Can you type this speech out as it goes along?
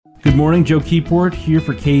Good morning, Joe Keyport here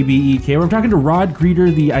for KBEK. We're talking to Rod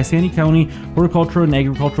Greeter, the Isanti County Horticultural and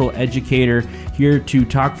Agricultural Educator, here to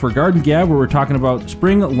talk for Garden Gab, where we're talking about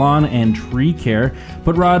spring lawn and tree care.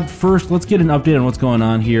 But Rod, first, let's get an update on what's going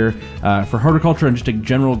on here for horticulture and just a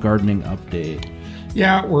general gardening update.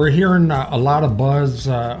 Yeah, we're hearing a lot of buzz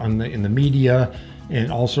in the media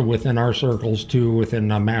and also within our circles too, within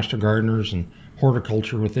master gardeners and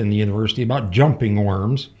horticulture within the university about jumping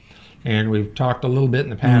worms. And we've talked a little bit in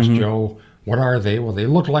the past, Joe. What are they? Well, they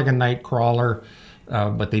look like a night crawler,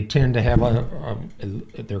 but they tend to have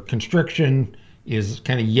their constriction is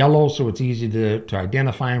kind of yellow, so it's easy to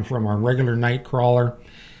identify them from our regular night crawler.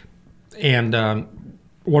 And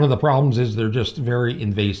one of the problems is they're just very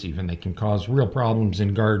invasive, and they can cause real problems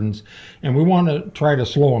in gardens. And we want to try to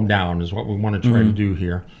slow them down is what we want to try to do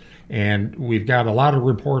here. And we've got a lot of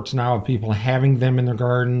reports now of people having them in their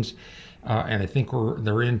gardens. And I think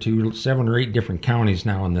they're into 7 or 8 different counties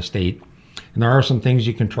now in the state. And there are some things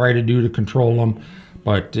you can try to do to control them,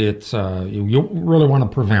 but it's you really want to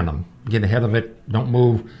prevent them. Get ahead of it. Don't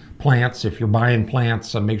move plants. If you're buying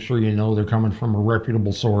plants, make sure you know they're coming from a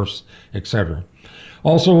reputable source, etc.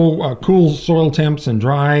 Also, cool soil temps and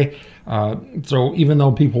dry. So even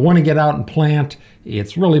though people want to get out and plant,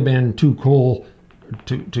 it's really been too cool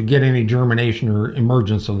to get any germination or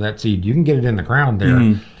emergence of that seed. You can get it in the ground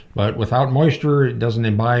there. But without moisture, it doesn't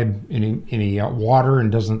imbibe any water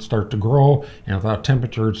and doesn't start to grow. And without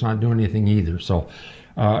temperature, it's not doing anything either. So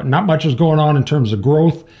not much is going on in terms of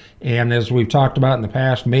growth. And as we've talked about in the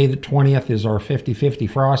past, May the 20th is our 50-50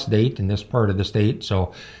 frost date in this part of the state.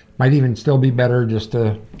 So might even still be better just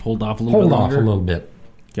to hold off a little bit.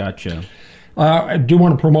 Gotcha. I do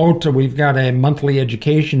want to promote, we've got a monthly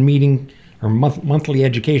education meeting or monthly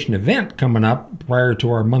education event coming up prior to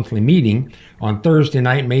our monthly meeting on Thursday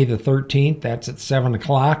night, May the 13th. That's at 7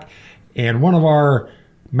 o'clock. And one of our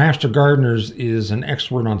master gardeners is an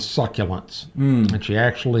expert on succulents. And she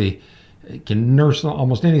actually can nurse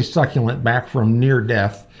almost any succulent back from near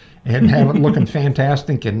death and have it looking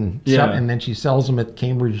fantastic. And then she sells them at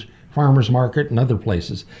Cambridge Farmers Market and other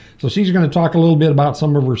places. So she's going to talk a little bit about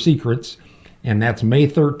some of her secrets. And that's May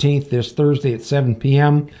 13th, this Thursday at 7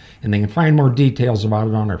 p.m. And they can find more details about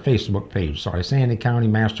it on our Facebook page. So Isanti County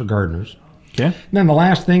Master Gardeners. Okay. And then the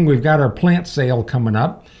last thing, we've got our plant sale coming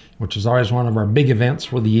up, which is always one of our big events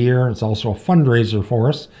for the year. It's also a fundraiser for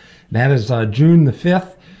us. That is June the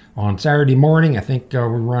 5th on Saturday morning. I think we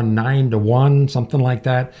run 9 to 1, something like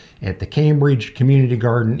that, at the Cambridge Community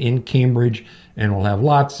Garden in Cambridge. And we'll have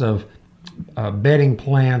lots of bedding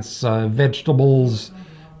plants, vegetables,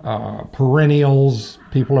 perennials.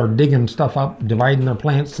 People are digging stuff up, dividing their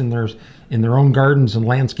plants in their own gardens and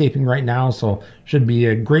landscaping right now, so should be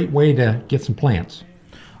a great way to get some plants.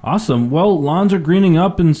 Awesome. Well, lawns are greening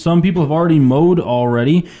up, and some people have already mowed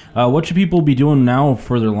already. What should people be doing now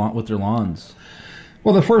for with their lawns?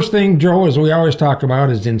 Well, the first thing, Joe, as we always talk about,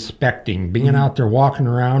 is inspecting, being out there walking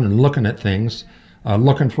around and looking at things,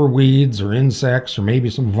 looking for weeds or insects or maybe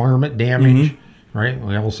some varmint damage. Right?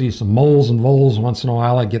 We all see some moles and voles once in a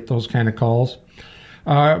while. I get those kind of calls.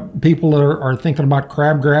 People are thinking about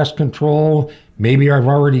crabgrass control. Maybe I've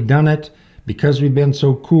already done it. Because we've been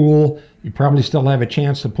so cool, you probably still have a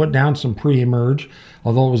chance to put down some pre-emerge.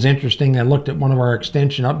 Although it was interesting, I looked at one of our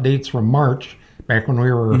extension updates from March, back when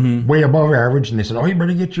we were way above average, and they said, oh, you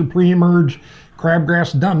better get your pre-emerge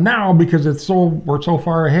crabgrass done now because we're so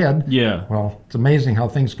far ahead. Yeah. Well, it's amazing how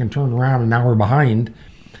things can turn around, and now we're behind.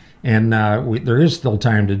 And there is still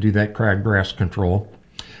time to do that crabgrass control.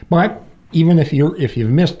 But even if you've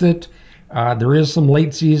missed it, there is some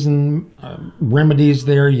late season remedies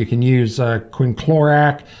there. You can use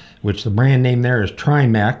quinclorac, which the brand name there is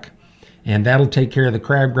Trimec, and that'll take care of the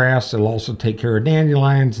crabgrass. It'll also take care of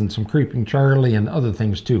dandelions and some creeping Charlie and other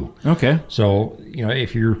things too. Okay. So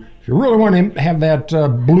if you really want to have that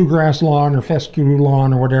bluegrass lawn or fescue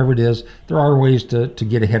lawn or whatever it is, there are ways to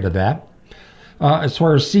get ahead of that. As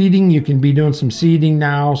far as seeding, you can be doing some seeding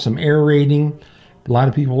now, some aerating. A lot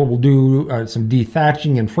of people will do some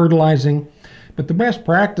dethatching and fertilizing. But the best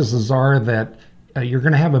practices are that you're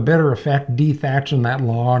going to have a better effect dethatching that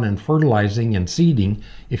lawn and fertilizing and seeding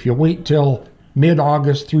if you wait till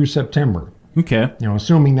mid-August through September. Okay.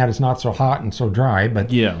 Assuming that it's not so hot and so dry, but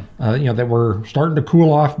that we're starting to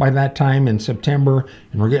cool off by that time in September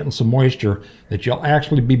and we're getting some moisture, that you'll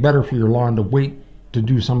actually be better for your lawn to wait to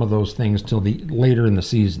do some of those things till later in the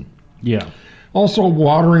season. Yeah. Also,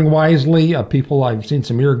 watering wisely. I've seen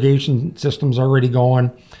some irrigation systems already going.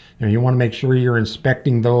 You want to make sure you're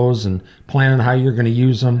inspecting those and planning how you're going to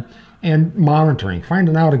use them, and monitoring,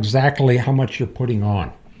 finding out exactly how much you're putting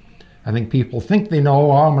on. I think people think they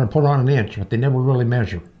know, I'm going to put on an inch, but they never really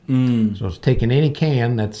measure. So it's taking any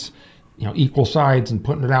can that's equal sides and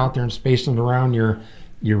putting it out there and spacing it around your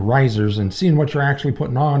risers and seeing what you're actually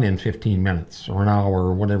putting on in 15 minutes or an hour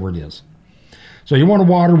or whatever it is. So you want to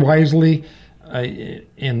water wisely,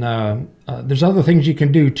 and there's other things you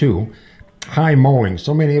can do too. High mowing.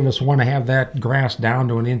 So many of us want to have that grass down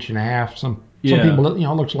to 1.5 inches. Some people, it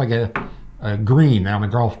looks like a green on a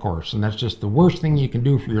golf course, and that's just the worst thing you can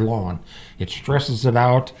do for your lawn. It stresses it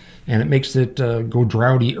out, and it makes it go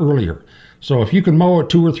droughty earlier. So if you can mow it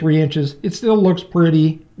 2 or 3 inches, it still looks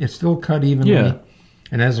pretty. It's still cut evenly. Yeah.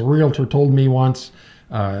 And as a realtor told me once,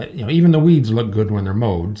 even the weeds look good when they're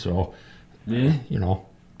mowed. So,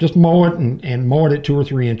 just mow it and mow it at 2 or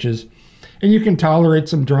 3 inches. And you can tolerate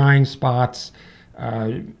some drying spots.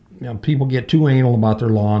 People get too anal about their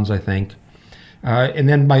lawns, I think. And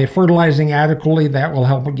then by fertilizing adequately, that will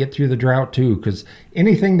help it get through the drought too, because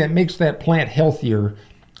anything that makes that plant healthier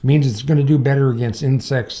means it's going to do better against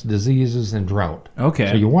insects, diseases, and drought. Okay.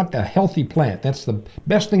 So you want a healthy plant. That's the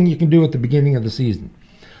best thing you can do at the beginning of the season.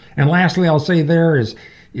 And lastly, I'll say there is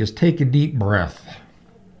take a deep breath.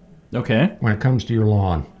 Okay. When it comes to your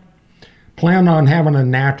lawn. Plan on having a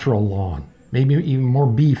natural lawn, maybe even more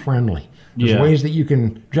bee-friendly. There's ways that you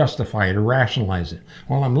can justify it or rationalize it.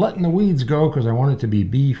 Well, I'm letting the weeds go because I want it to be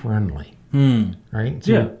bee-friendly. Right?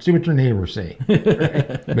 See what your neighbors say.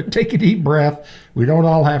 Right? But take a deep breath. We don't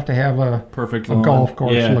all have to have a perfect lawn. Golf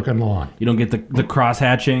course-looking lawn. You don't get the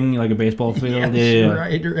cross-hatching like a baseball field.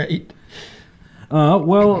 Right.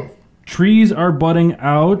 Well, trees are budding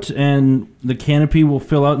out, and the canopy will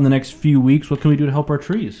fill out in the next few weeks. What can we do to help our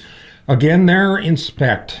trees? Again,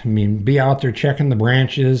 inspect. Be out there checking the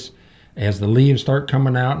branches as the leaves start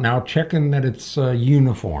coming out. Now, checking that it's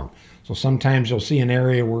uniform. So sometimes you'll see an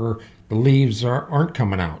area where the leaves aren't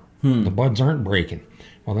coming out. The buds aren't breaking.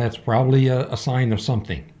 Well, that's probably a sign of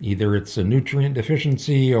something. Either it's a nutrient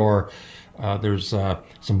deficiency or there's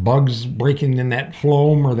some bugs breaking in that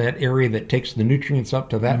phloem or that area that takes the nutrients up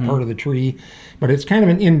to that part of the tree. But it's kind of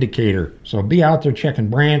an indicator. So be out there checking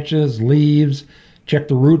branches, leaves, check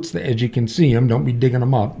the roots as you can see them. Don't be digging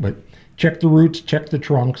them up, but check the roots, check the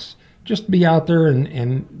trunks. Just be out there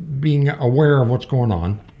and being aware of what's going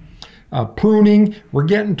on. Pruning, we're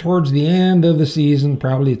getting towards the end of the season.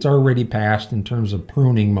 Probably it's already passed in terms of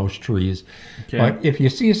pruning most trees. Okay. But if you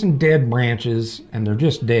see some dead branches and they're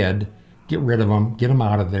just dead, get rid of them, get them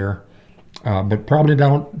out of there. But probably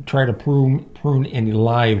don't try to prune any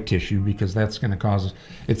live tissue because that's going to cause,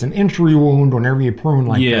 it's an entry wound whenever you prune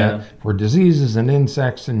like that for diseases and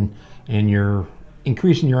insects, and you're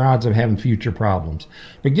increasing your odds of having future problems.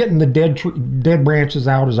 But getting the dead branches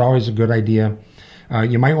out is always a good idea.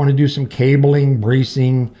 You might want to do some cabling,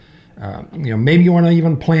 bracing. Maybe you want to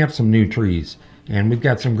even plant some new trees. And we've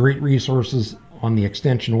got some great resources on the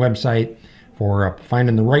Extension website for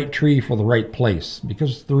finding the right tree for the right place,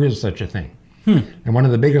 because there is such a thing. And one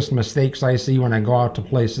of the biggest mistakes I see when I go out to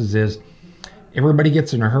places is everybody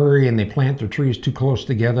gets in a hurry and they plant their trees too close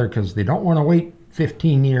together because they don't want to wait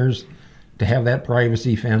 15 years to have that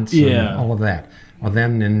privacy fence and all of that. Well,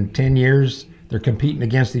 then in 10 years, they're competing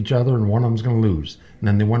against each other and one of them's going to lose. And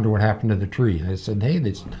then they wonder what happened to the tree. And I said, hey,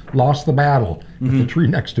 they lost the battle with the tree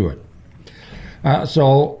next to it.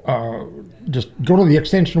 So just go to the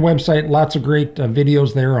Extension website. Lots of great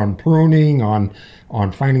videos there on pruning,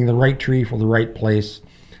 on finding the right tree for the right place.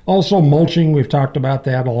 Also, mulching, we've talked about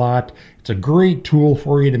that a lot. It's a great tool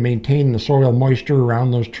for you to maintain the soil moisture around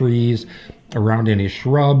those trees, around any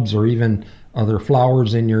shrubs or even other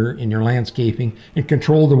flowers in your landscaping, and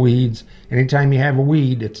control the weeds. Anytime you have a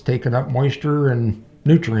weed, it's taking up moisture and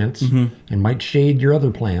nutrients and might shade your other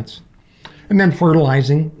plants. And then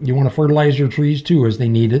fertilizing. You want to fertilize your trees too as they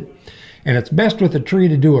need it. And it's best with a tree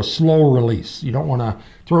to do a slow release. You don't want to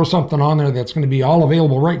throw something on there that's going to be all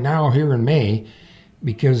available right now here in May,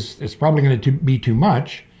 because it's probably going to be too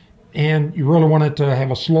much. And you really want it to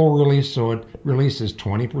have a slow release, so it releases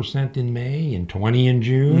 20% in May and 20% in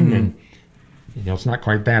June. And it's not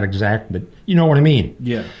quite that exact, but you know what I mean.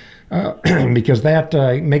 Yeah. Because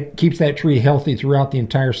that keeps that tree healthy throughout the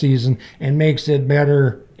entire season and makes it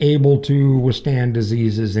better able to withstand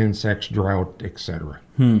diseases, insects, drought, etc.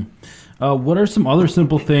 What are some other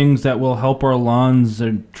simple things that will help our lawns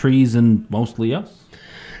and trees and mostly us?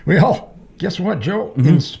 Well, guess what, Joe?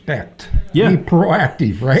 Inspect. Be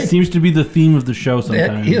proactive, right? Seems to be the theme of the show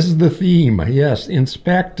sometimes. That is the theme, yes.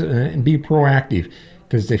 Inspect and be proactive.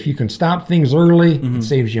 Because if you can stop things early, it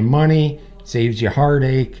saves you money, it saves you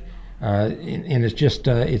heartache, and it's just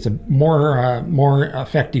it's more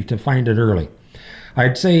effective to find it early.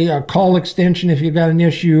 I'd say call Extension if you've got an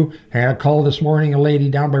issue. I had a call this morning, a lady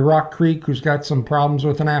down by Rock Creek who's got some problems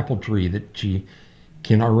with an apple tree that she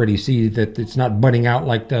can already see that it's not budding out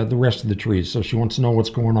like the rest of the trees. So she wants to know what's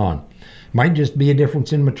going on. Might just be a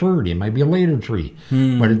difference in maturity. It might be a later tree.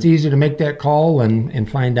 But it's easy to make that call and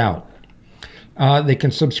find out. They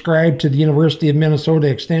can subscribe to the University of Minnesota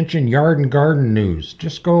Extension Yard and Garden News.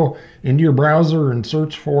 Just go into your browser and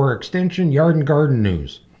search for Extension Yard and Garden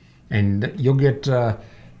News. And you'll get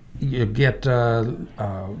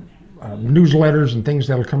newsletters and things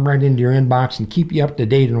that'll come right into your inbox and keep you up to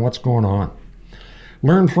date on what's going on.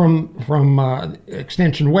 Learn from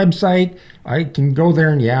Extension website. I can go there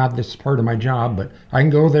and this is part of my job, but I can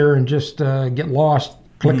go there and just get lost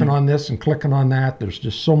clicking on this and clicking on that. There's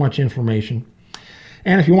just so much information.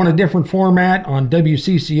 And if you want a different format on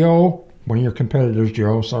WCCO, one of your competitors,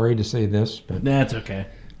 Joe, sorry to say this, but that's okay.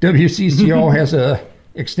 WCCO has a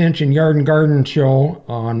Extension Yard and Garden show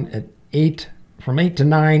on from 8 to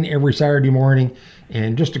 9 every Saturday morning,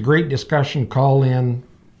 and just a great discussion. Call in.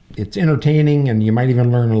 It's entertaining, and you might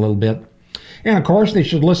even learn a little bit. And, of course, they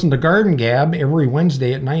should listen to Garden Gab every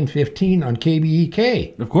Wednesday at 9:15 on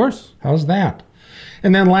KBEK. Of course. How's that?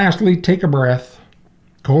 And then, lastly, take a breath.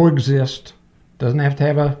 Coexist. Doesn't have to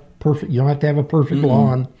have a perfect. You don't have to have a perfect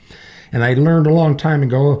lawn. And I learned a long time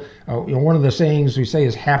ago, one of the sayings we say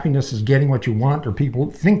is happiness is getting what you want, or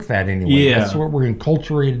people think that anyway. Yeah. That's what we're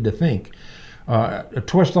enculturated to think. A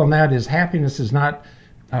twist on that is happiness is not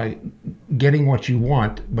getting what you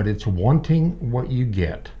want, but it's wanting what you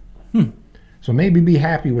get. So maybe be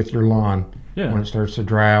happy with your lawn when it starts to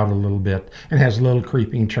dry out a little bit and has a little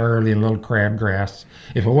creeping Charlie and a little crabgrass.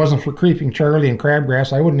 If it wasn't for creeping Charlie and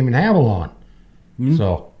crabgrass, I wouldn't even have a lawn.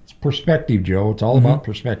 So it's perspective, Joe. It's all about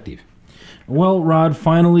perspective. Well, Rod,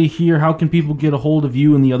 finally here, how can people get a hold of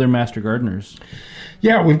you and the other Master Gardeners?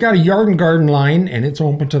 Yeah, we've got a Yard and Garden line, and it's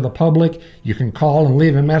open to the public. You can call and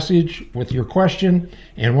leave a message with your question,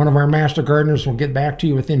 and one of our Master Gardeners will get back to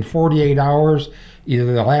you within 48 hours.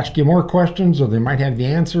 Either they'll ask you more questions, or they might have the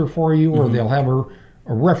answer for you, or they'll have a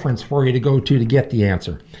reference for you to go to get the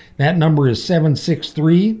answer. That number is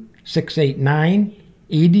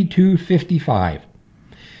 763-689-8255.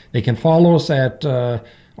 They can follow us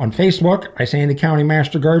on Facebook, Isanti County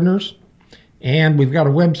Master Gardeners. And we've got a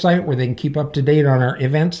website where they can keep up to date on our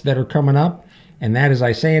events that are coming up, and that is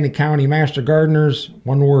Isanti County Master Gardeners,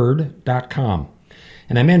 oneword.com.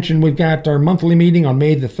 And I mentioned we've got our monthly meeting on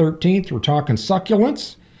May the 13th. We're talking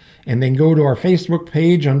succulents, and then go to our Facebook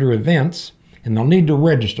page under events, and they'll need to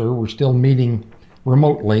register. We're still meeting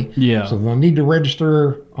remotely, so they'll need to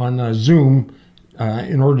register on Zoom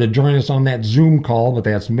in order to join us on that Zoom call, but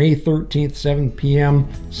that's May 13th, 7 p.m.,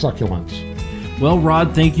 succulents. Well,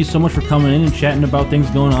 Rod, thank you so much for coming in and chatting about things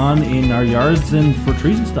going on in our yards and for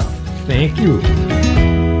trees and stuff. Thank you.